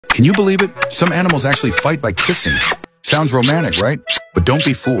Can you believe it? Some animals actually fight by kissing. Sounds romantic, right? But don't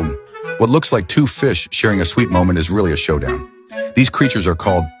be fooled. What looks like two fish sharing a sweet moment is really a showdown. These creatures are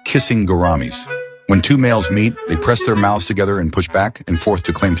called kissing gouramis. When two males meet, they press their mouths together and push back and forth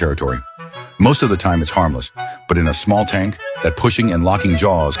to claim territory. Most of the time it's harmless, but in a small tank, that pushing and locking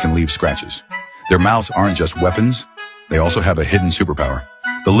jaws can leave scratches. Their mouths aren't just weapons, they also have a hidden superpower.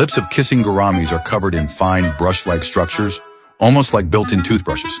 The lips of kissing gouramis are covered in fine brush-like structures, almost like built-in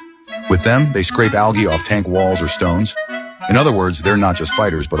toothbrushes. With them, they scrape algae off tank walls or stones. In other words, they're not just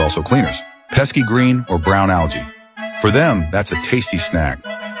fighters, but also cleaners. Pesky green or brown algae. For them, that's a tasty snack.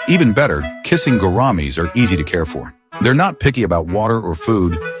 Even better, kissing gouramis are easy to care for. They're not picky about water or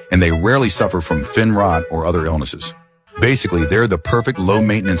food, and they rarely suffer from fin rot or other illnesses. Basically, they're the perfect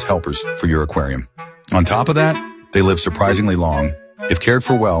low-maintenance helpers for your aquarium. On top of that, they live surprisingly long. If cared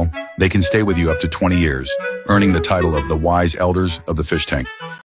for well, they can stay with you up to 20 years, earning the title of the wise elders of the fish tank.